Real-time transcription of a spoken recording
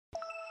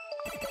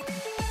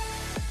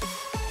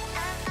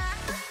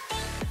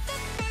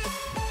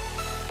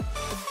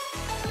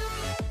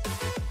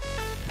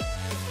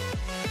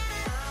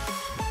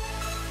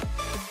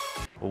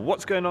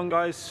What's going on,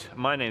 guys?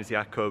 My name's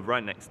Jakob,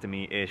 right next to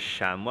me is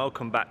Shan.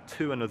 Welcome back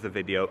to another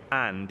video,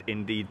 and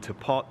indeed to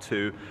part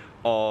 2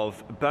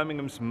 of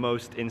Birmingham's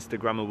most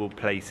Instagrammable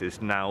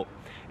places. Now,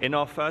 in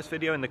our first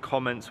video in the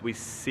comments, we've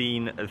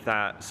seen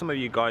that some of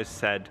you guys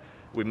said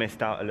we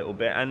missed out a little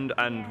bit,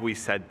 and we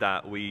said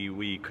that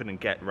we couldn't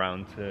get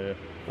round to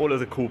all of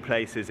the cool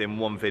places in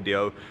one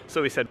video,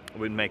 so we said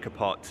we'd make a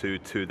part 2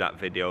 to that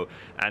video,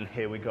 and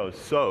here we go.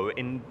 So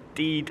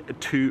indeed,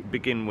 to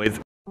begin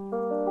with,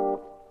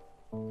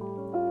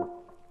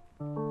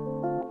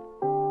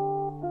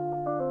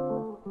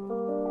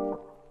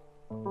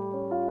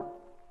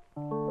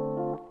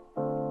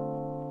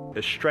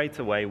 straight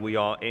away we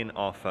are in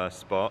our first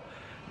spot.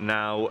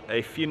 Now,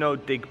 if you know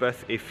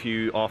Digbeth, if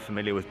you are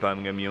familiar with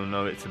Birmingham, you'll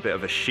know it's a bit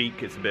of a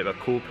chic, it's a bit of a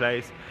cool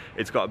place.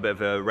 It's got a bit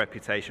of a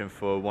reputation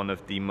for one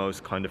of the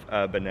most kind of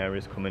urban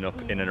areas coming up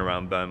in and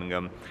around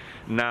Birmingham.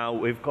 Now,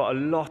 we've got a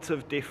lot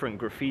of different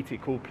graffiti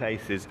cool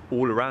places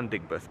all around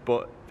Digbeth,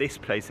 but this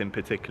place in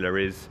particular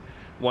is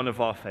one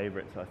of our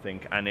favourites, I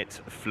think, and it's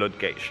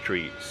Floodgate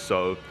Street.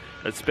 So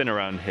let's spin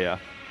around here.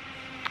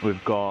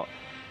 We've got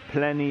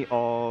plenty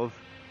of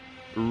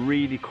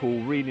really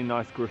cool, really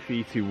nice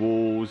graffiti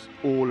walls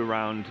all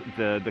around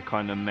the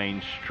kind of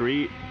main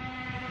street,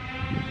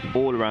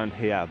 all around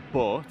here.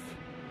 But,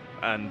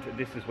 and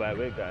this is where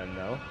we're going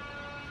now,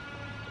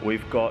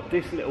 we've got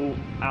this little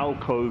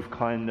alcove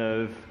kind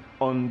of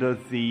under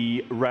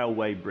the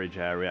railway bridge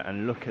area,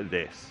 and look at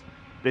this.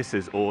 This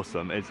is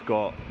awesome. It's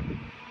got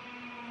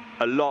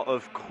a lot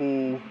of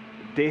cool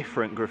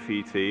different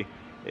graffiti.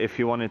 If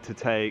you wanted to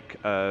take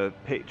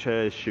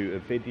pictures, shoot a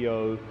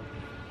video,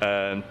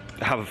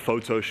 have a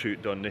photo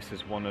shoot done, this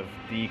is one of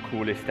the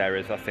coolest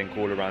areas, I think,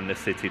 all around the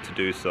city to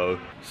do so.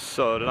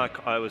 So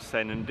like I was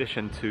saying, in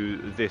addition to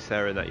this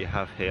area that you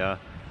have here,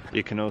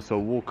 you can also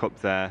walk up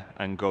there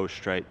and go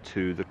straight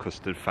to the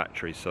custard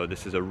factory. So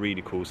this is a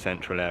really cool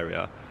central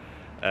area,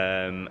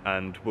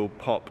 and we'll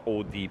pop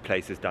all the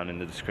places down in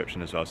the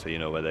description as well, so you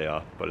know where they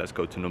are. But let's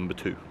go to number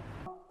 2.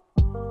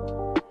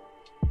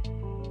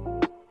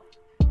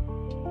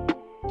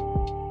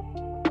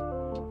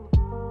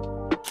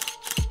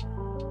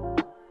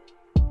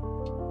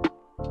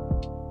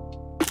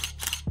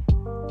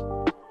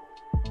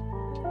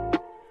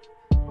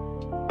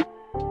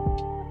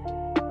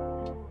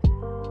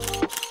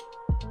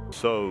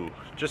 So,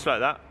 just like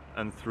that,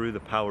 and through the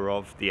power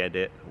of the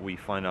edit, we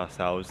find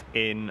ourselves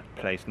in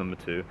place number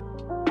 2.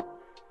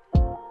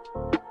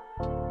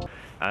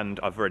 And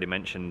I've already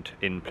mentioned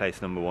in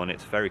place number 1,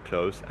 it's very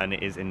close, and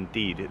it is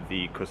indeed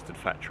the custard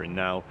factory.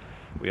 Now,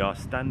 we are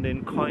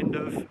standing kind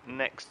of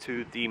next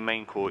to the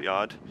main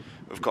courtyard.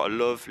 We've got a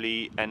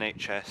lovely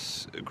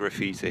NHS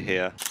graffiti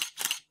here,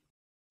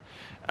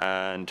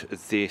 and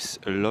this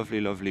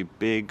lovely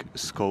big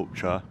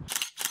sculpture,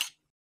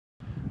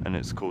 and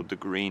it's called the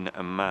Green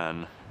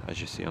Man, as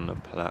you see on the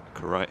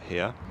plaque right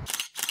here.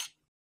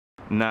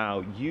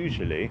 Now,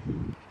 usually,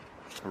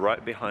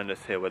 right behind us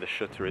here, where the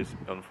shutter is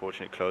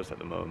unfortunately closed at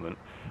the moment,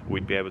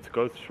 we'd be able to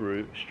go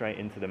through straight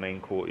into the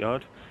main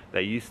courtyard.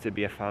 There used to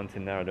be a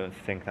fountain there, I don't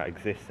think that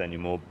exists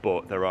anymore,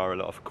 but there are a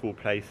lot of cool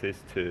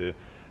places to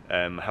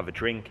have a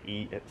drink,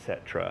 eat,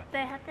 etc.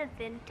 They have the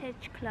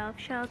vintage clothes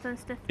shows and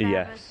stuff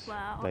there as well.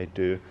 Yes, they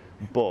do.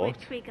 But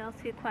which we go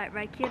to quite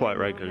regularly. Quite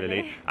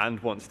regularly. And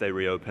once they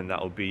reopen,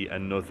 that'll be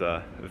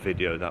another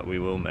video that we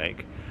will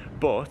make.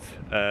 But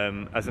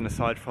as an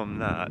aside from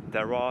that,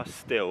 there are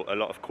still a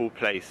lot of cool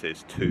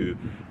places to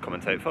come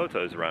and take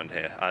photos around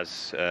here,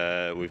 as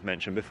we've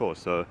mentioned before.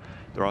 So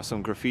there are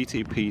some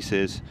graffiti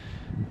pieces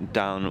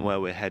down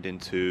where we're heading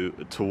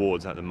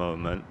towards at the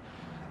moment.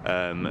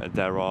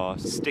 There are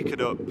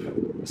stickered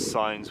up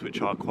signs which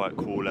are quite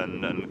cool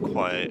and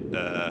quite,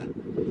 I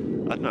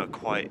don't know,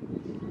 quite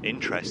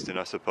interesting,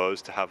 I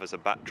suppose, to have as a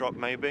backdrop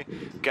maybe.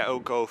 Ghetto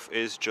Golf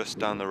is just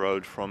down the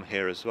road from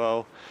here as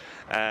well,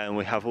 and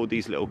we have all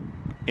these little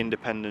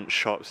independent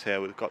shops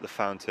here. We've got the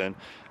fountain,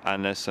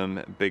 and there's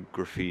some big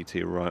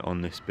graffiti right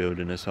on this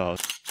building as well.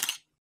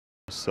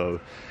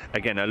 So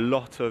again, a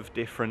lot of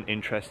different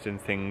interesting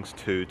things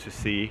to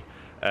see.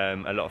 A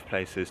lot of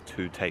places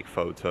to take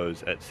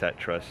photos,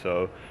 etc.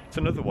 So it's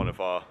another one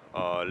of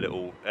our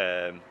little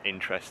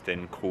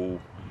interesting, cool,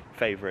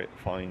 favourite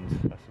finds,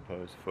 I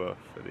suppose, for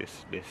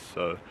this.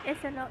 So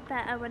it's a lot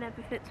better when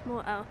everything's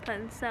more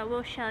open, so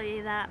we'll show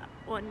you that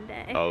one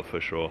day. Oh, for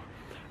sure.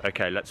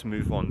 Okay, let's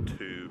move on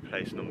to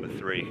place number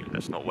 3.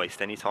 Let's not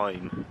waste any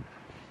time.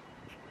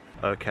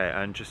 Okay,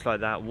 and just like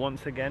that,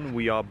 once again,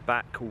 we are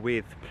back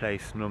with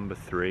place number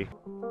 3.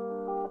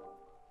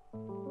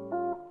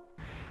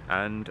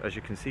 And as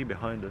you can see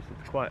behind us,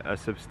 it's quite a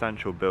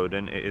substantial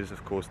building. It is,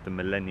 of course, the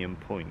Millennium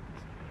Point.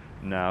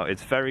 Now,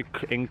 it's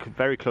in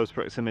very close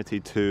proximity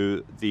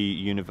to the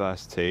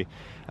university,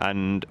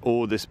 and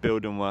all this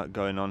building work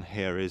going on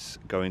here is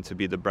going to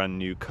be the brand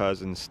new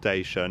Curzon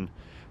station,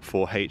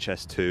 for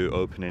HS2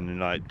 opening in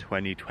like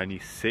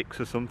 2026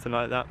 or something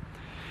like that.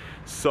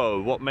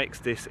 So what makes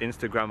this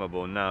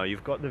Instagrammable? Now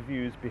you've got the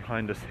views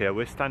behind us here.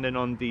 We're standing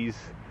on these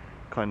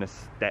kind of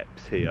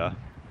steps here.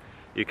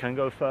 You can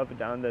go further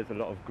down. There's a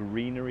lot of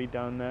greenery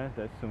down there.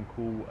 There's some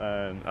cool,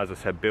 as I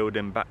said,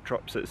 building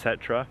backdrops,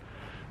 etc.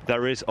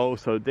 There is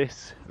also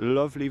this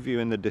lovely view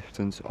in the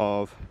distance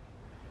of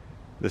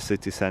the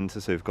city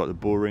centre. So you've got the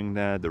Bullring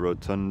there, the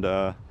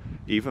Rotunda,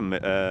 even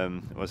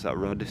what's that,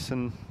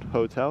 Radisson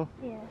Hotel?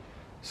 Yeah.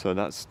 So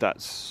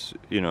that's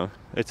you know,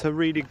 it's a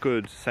really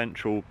good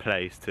central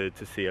place to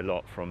see a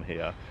lot from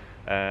here.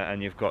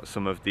 And you've got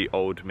some of the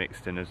old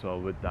mixed in as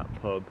well with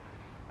that pub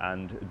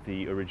and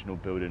the original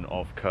building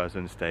of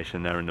Curzon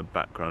Station there in the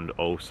background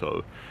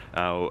also.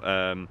 Now,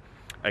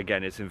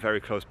 again, it's in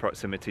very close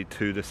proximity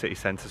to the city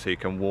centre, so you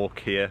can walk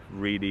here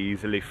really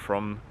easily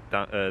from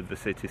the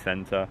city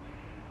centre.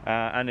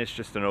 And it's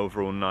just an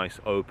overall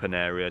nice open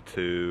area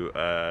to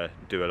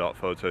do a lot of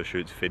photo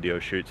shoots, video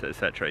shoots,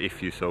 etc.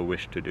 if you so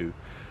wish to do.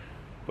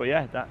 But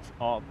yeah, that's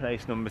art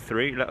place number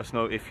 3. Let us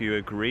know if you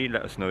agree,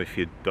 let us know if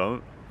you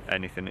don't.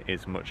 Anything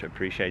is much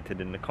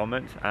appreciated in the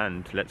comments.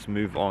 And let's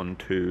move on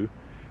to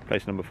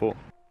place number 4.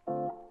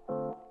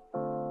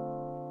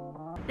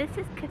 This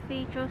is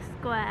Cathedral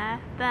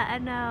Square, better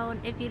known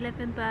if you live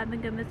in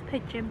Birmingham as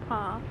Pigeon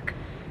Park.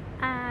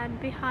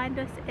 And behind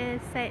us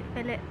is St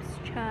Philip's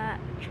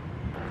Church.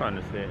 Kind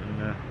of see it in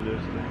there.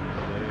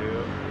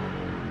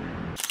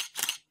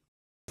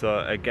 So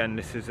again,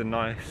 this is a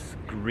nice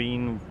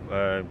green,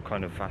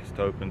 kind of vast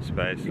open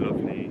space,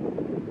 lovely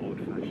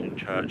old-fashioned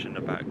church in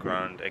the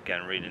background.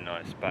 Again, really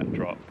nice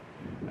backdrop.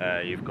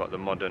 You've got the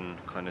modern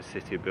kind of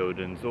city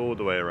buildings all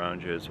the way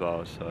around you as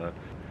well. So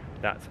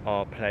that's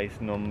our place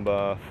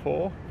number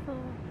 4.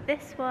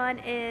 This one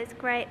is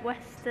Great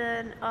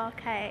Western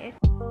Arcade.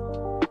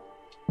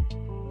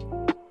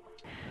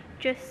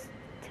 Just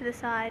to the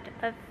side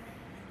of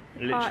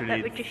the part that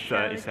we literally just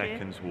 30 showed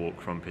seconds you.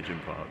 walk from Pigeon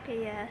Park.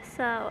 Yeah,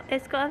 so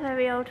it's got a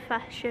very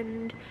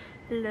old-fashioned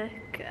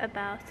look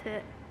about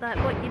it, like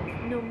what you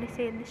normally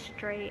see in the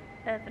street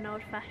of an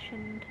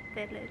old-fashioned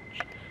village.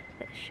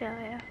 Let's show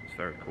you. It's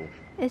very cool.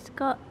 It's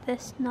got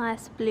this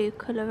nice blue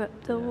colour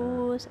up the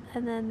walls,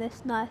 and then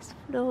this nice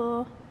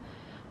floor.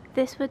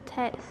 This would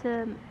take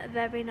some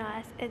very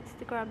nice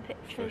Instagram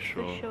pictures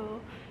for sure,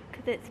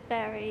 because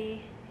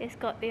it's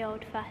got the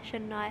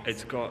old-fashioned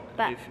nice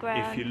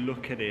background. If you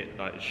look at it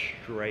like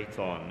straight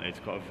on, it's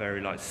got a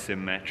very like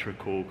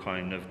symmetrical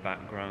kind of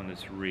background.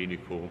 It's really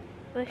cool.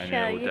 We'll and show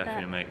yeah, we'll you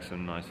definitely that. make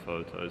some nice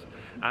photos.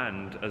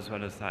 And as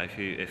well as that,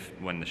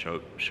 when the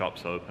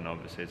shops open,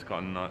 obviously it's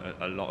got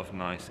a lot of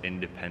nice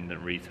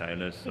independent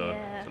retailers, so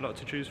there's a lot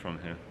to choose from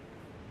here.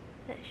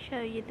 Let's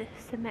show you the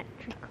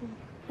symmetrical.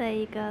 There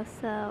you go.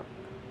 So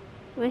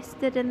we're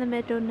stood in the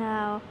middle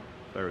now.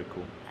 Very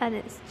cool. And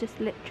it's just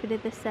literally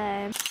the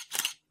same.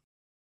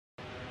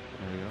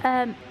 There you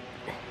go.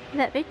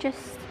 Let me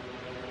just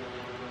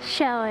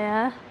show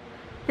you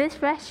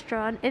this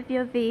restaurant. If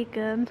you're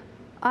vegan,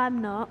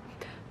 I'm not,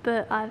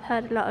 but I've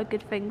heard a lot of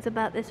good things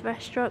about this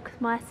restaurant because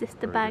my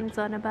sister bangs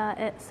on about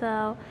it,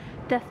 so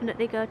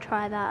definitely go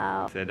try that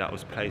out. So that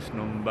was place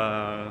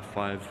number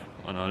 5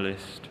 on our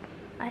list.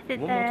 I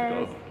think One more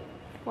there's to go.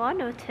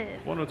 1 or 2.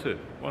 1 or 2.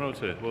 1 or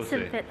 2. We'll see.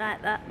 Something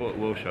like that.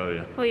 We'll show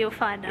you. Well, you'll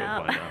find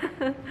out.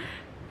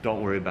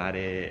 Don't worry about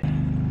it.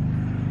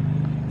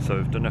 So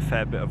we've done a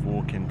fair bit of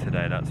walking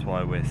today, that's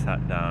why we're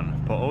sat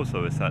down. But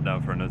also we're sat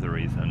down for another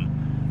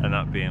reason, and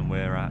that being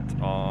we're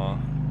at our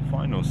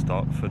final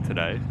stop for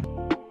today.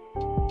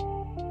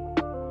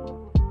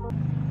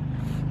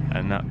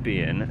 And that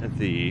being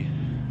the,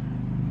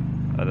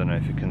 I don't know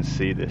if you can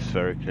see this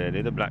very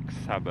clearly, the Black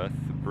Sabbath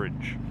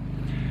Bridge.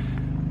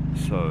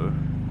 So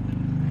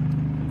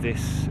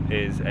this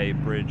is a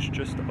bridge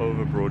just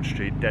over Broad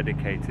Street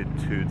dedicated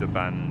to the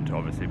band,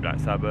 obviously Black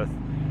Sabbath,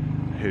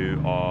 who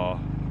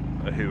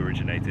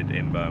originated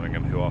in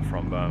Birmingham, who are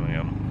from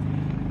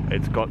Birmingham.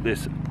 It's got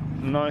this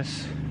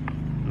nice,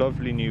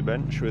 lovely new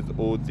bench with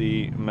all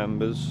the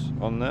members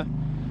on there.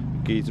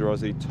 Geezer,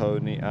 Ozzy,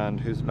 Tony, and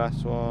who's the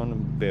last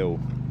one? Bill.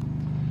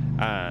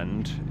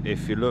 And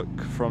if you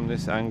look from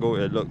this angle,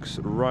 it looks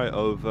right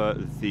over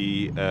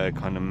the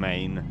kind of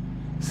main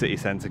city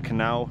centre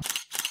canal.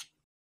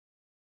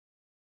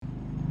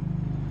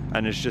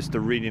 And it's just a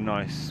really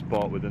nice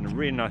spot with a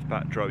really nice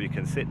backdrop. You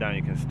can sit down,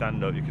 you can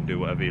stand up, you can do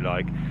whatever you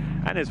like.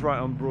 And it's right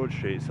on Broad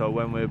Street, so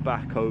when we're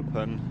back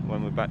open,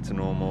 when we're back to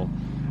normal,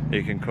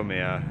 you can come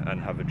here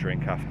and have a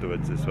drink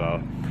afterwards as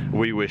well.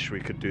 We wish we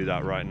could do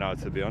that right now,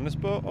 to be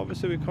honest, but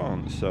obviously we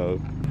can't. So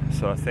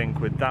I think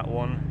with that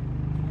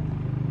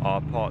one,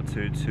 our part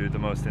 2 to the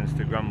most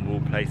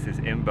Instagrammable places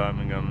in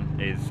Birmingham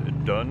is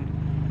done.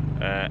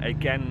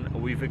 Again,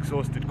 we've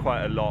exhausted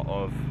quite a lot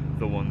of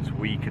the ones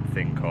we could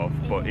think of,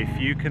 but if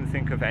you can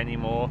think of any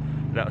more,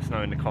 let us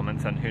know in the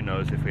comments, and who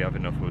knows, if we have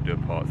enough, we'll do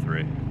a part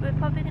 3. We're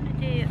probably going to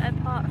do a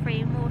part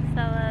 3 more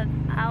so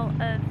out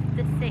of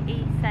the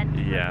city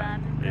centre of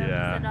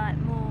Birmingham, so like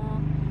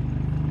more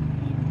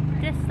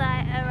just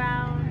like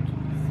around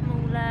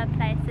smaller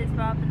places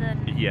rather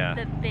than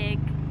the big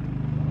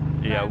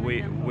Yeah,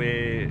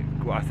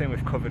 Birmingham. I think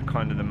we've covered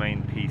kind of the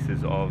main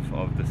pieces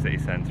of the city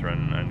centre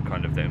and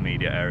kind of the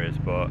immediate areas,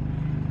 but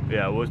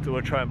yeah,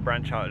 we'll try and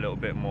branch out a little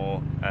bit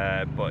more,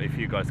 but if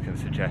you guys can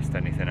suggest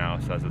anything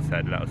else, as I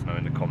said, let us know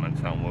in the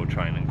comments and we'll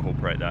try and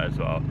incorporate that as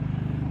well.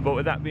 But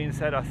with that being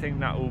said, I think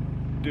that will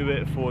do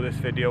it for this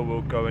video.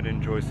 We'll go and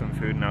enjoy some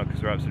food now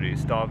because we're absolutely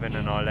starving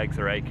and our legs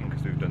are aching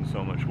because we've done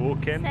so much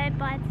walking. Say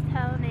bye to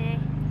Tony.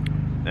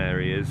 There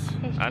he is.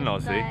 He's And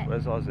just Ozzy. like...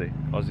 Where's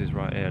Ozzy? Ozzy's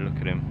right here, look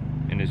at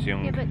him in his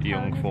young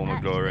Tony's form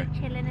of glory.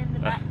 chilling in the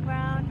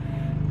background.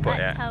 But like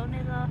yeah.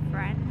 Tony's our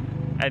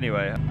friend.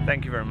 Anyway,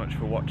 thank you very much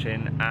for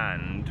watching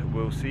and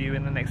we'll see you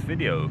in the next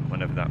video,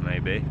 whenever that may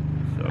be.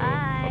 So,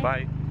 Bye.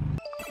 bye-bye.